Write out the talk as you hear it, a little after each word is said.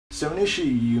So an issue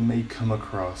you may come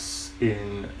across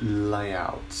in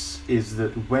layouts is that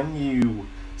when you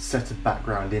set a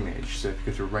background image, so if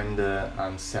you go to render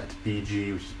and set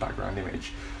BG, which is background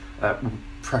image,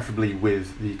 preferably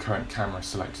with the current camera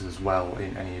selected as well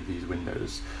in any of these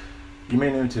windows, you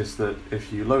may notice that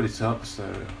if you load it up,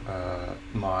 so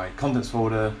my contents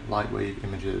folder, LightWave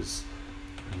images,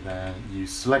 and then you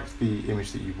select the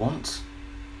image that you want.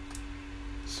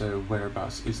 So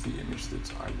whereabouts is the image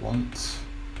that I want?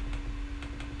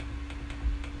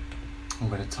 I'm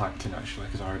going to type it in actually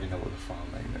because I already know what the file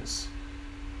name is.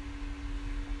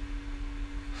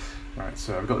 Right,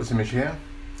 so I've got this image here,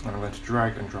 and I'm going to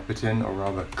drag and drop it in, or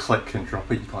rather click and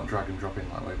drop it. You can't drag and drop in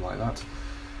LightWave like that.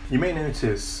 You may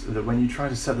notice that when you try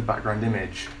to set the background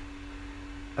image,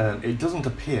 it doesn't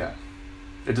appear.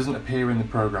 It doesn't appear in the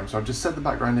program. So I've just set the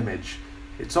background image.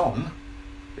 It's on.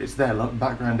 It's there, look,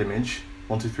 background image,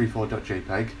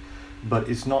 1234.jpg, but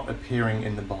it's not appearing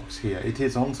in the box here. It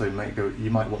is on, so you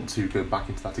might want to go back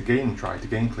into that again and try it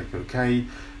again, click OK,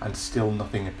 and still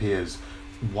nothing appears.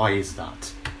 Why is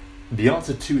that? The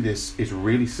answer to this is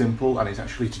really simple, and it's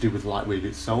actually to do with LightWave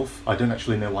itself. I don't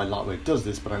actually know why LightWave does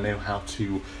this, but I know how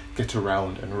to get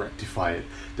around and rectify it.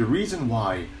 The reason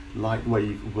why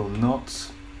LightWave will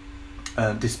not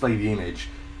display the image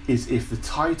is if the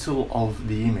title of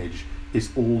the image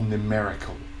is all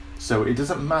numerical. So it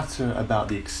doesn't matter about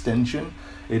the extension,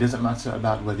 it doesn't matter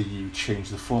about whether you change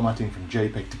the formatting from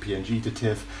JPEG to PNG to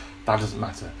TIFF, that doesn't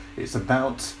matter. It's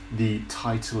about the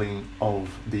titling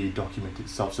of the document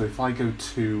itself. So if I go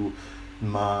to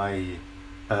my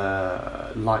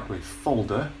LightWave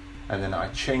folder, and then I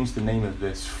change the name of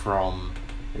this from,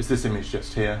 is this image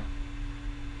just here?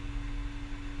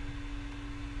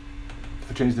 If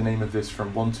I change the name of this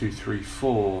from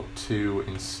 1234 to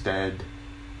instead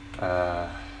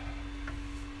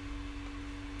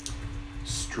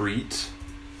street,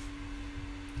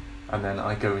 and then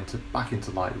I go back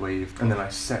into LightWave, and then I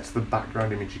set the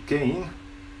background image again.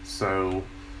 So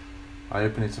I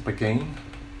open it up again.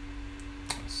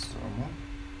 So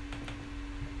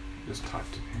just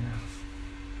typed it here.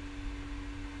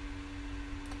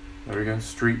 There we go,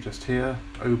 street just here,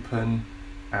 open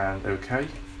and OK.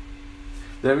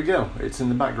 There we go, it's in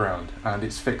the background and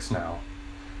it's fixed now.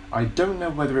 I don't know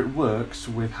whether it works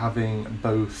with having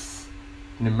both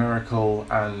numerical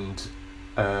and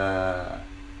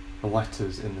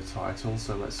letters in the title,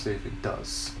 so let's see if it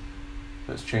does.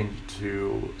 Let's change it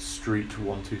to street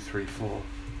 1234.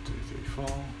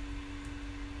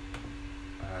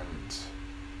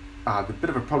 And the bit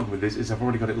of a problem with this is I've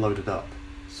already got it loaded up.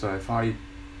 So if I,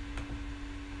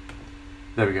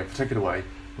 there we go, if I take it away,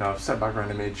 now I've set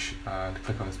background image and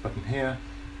click on this button here,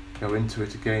 go into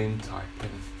it again, type in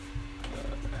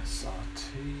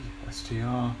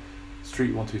STR,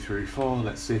 street 1234,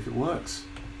 let's see if it works.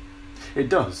 It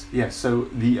does, yes. So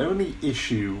the only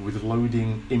issue with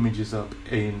loading images up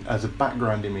as a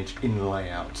background image in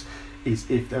layout is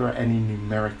if there are any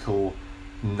numerical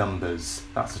numbers.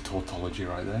 That's a tautology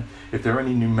right there. If there are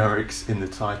any numerics in the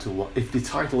title, if the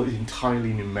title is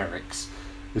entirely numerics,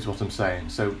 is what I'm saying.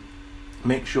 So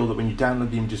make sure that when you download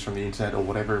the images from the internet or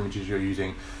whatever images you're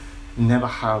using,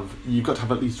 you've got to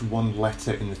have at least one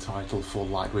letter in the title for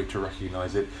LightWave to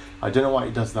recognize it. I don't know why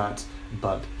it does that,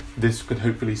 but this could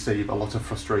hopefully save a lot of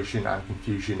frustration and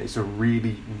confusion. It's a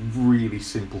really, really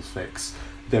simple fix.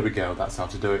 There we go, that's how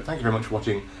to do it. Thank you very much for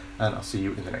watching, and I'll see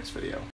you in the next video.